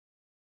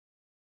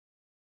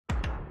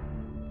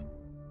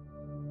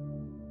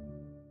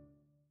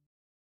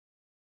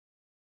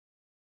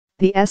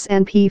The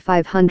S&P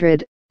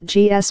 500,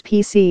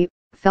 GSPC,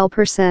 fell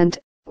percent,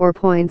 or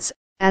points,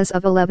 as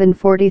of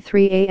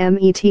 11:43 a.m.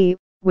 ET,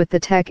 with the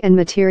tech and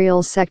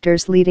materials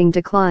sectors leading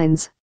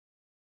declines.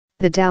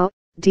 The Dow,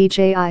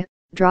 DJI,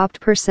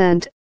 dropped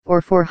percent,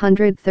 or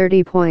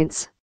 430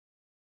 points.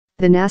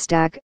 The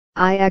Nasdaq,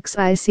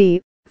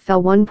 IXIC,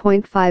 fell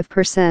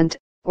 1.5%,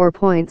 or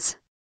points.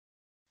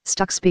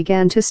 Stocks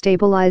began to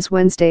stabilize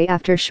Wednesday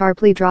after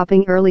sharply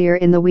dropping earlier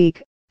in the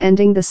week,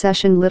 ending the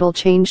session little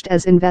changed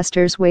as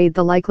investors weighed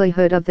the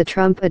likelihood of the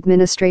Trump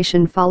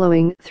administration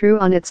following through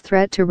on its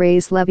threat to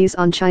raise levies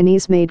on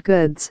Chinese-made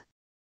goods.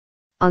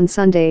 On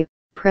Sunday,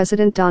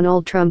 President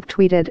Donald Trump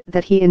tweeted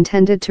that he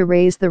intended to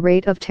raise the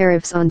rate of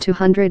tariffs on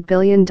 $200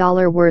 billion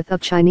worth of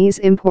Chinese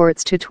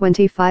imports to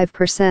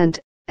 25%,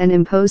 and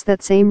impose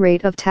that same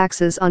rate of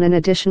taxes on an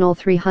additional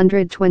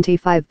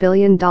 $325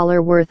 billion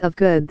worth of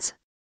goods.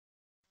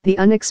 The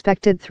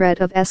unexpected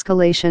threat of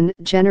escalation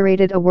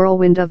generated a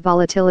whirlwind of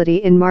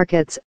volatility in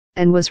markets,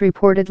 and was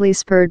reportedly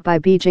spurred by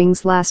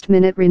Beijing's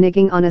last-minute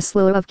reneging on a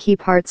slew of key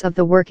parts of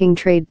the working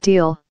trade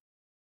deal.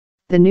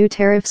 The new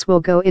tariffs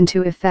will go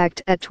into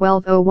effect at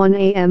 12:01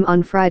 a.m.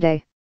 on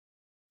Friday.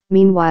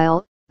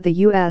 Meanwhile, the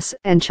U.S.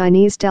 and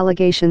Chinese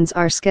delegations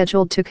are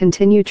scheduled to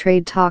continue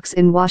trade talks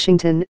in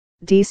Washington,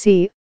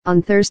 D.C.,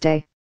 on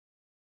Thursday.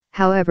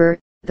 However,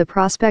 the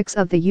prospects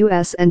of the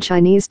U.S. and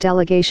Chinese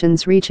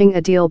delegations reaching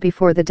a deal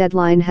before the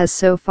deadline has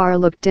so far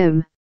looked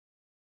dim.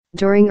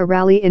 During a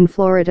rally in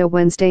Florida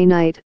Wednesday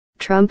night,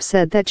 Trump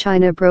said that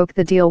China broke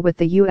the deal with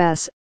the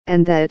U.S.,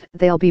 and that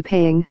they'll be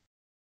paying.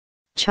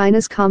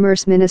 China's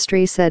Commerce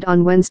Ministry said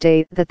on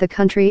Wednesday that the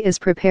country is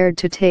prepared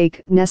to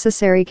take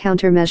necessary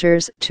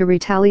countermeasures to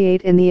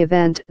retaliate in the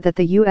event that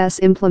the U.S.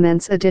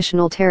 implements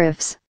additional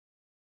tariffs.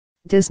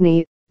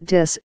 Disney,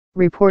 DIS,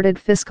 reported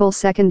fiscal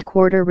second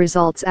quarter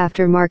results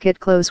after market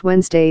close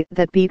Wednesday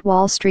that beat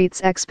Wall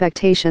Street's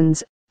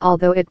expectations,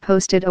 although it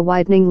posted a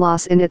widening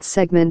loss in its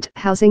segment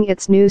housing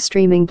its new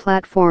streaming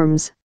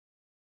platforms.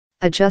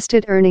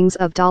 Adjusted earnings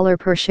of $1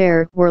 per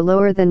share were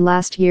lower than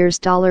last year's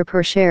 $1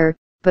 per share,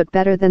 but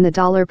better than the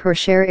 $1 per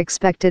share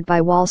expected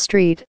by Wall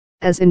Street,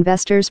 as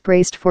investors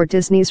braced for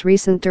Disney's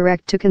recent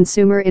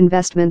direct-to-consumer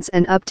investments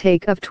and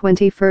uptake of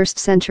 21st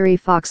Century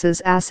Fox's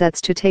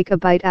assets to take a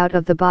bite out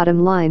of the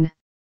bottom line.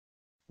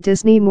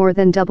 Disney more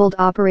than doubled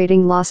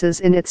operating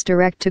losses in its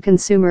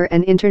direct-to-consumer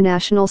and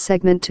international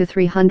segment to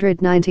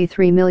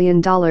 $393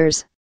 million.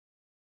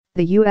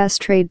 The U.S.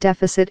 trade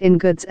deficit in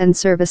goods and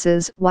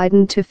services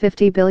widened to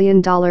 $50 billion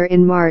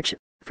in March,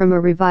 from a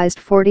revised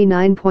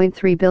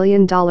 $49.3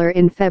 billion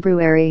in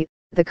February,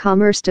 the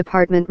Commerce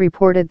Department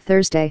reported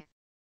Thursday.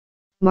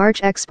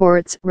 March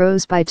exports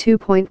rose by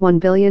 $2.1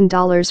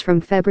 billion from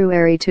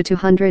February to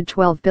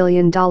 $212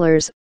 billion,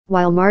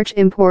 while March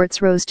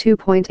imports rose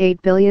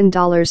 $2.8 billion to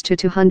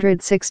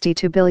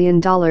 $262 billion.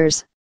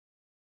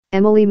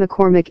 Emily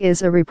McCormick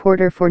is a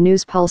reporter for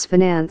Newspulse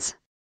Finance.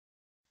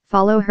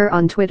 Follow her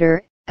on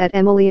Twitter, at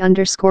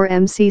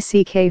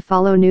Emily_MCCK.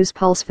 Follow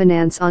Newspulse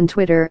Finance on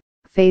Twitter,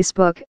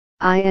 Facebook,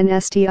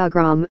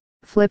 Instagram,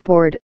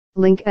 Flipboard,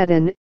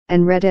 LinkedIn,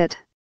 and Reddit.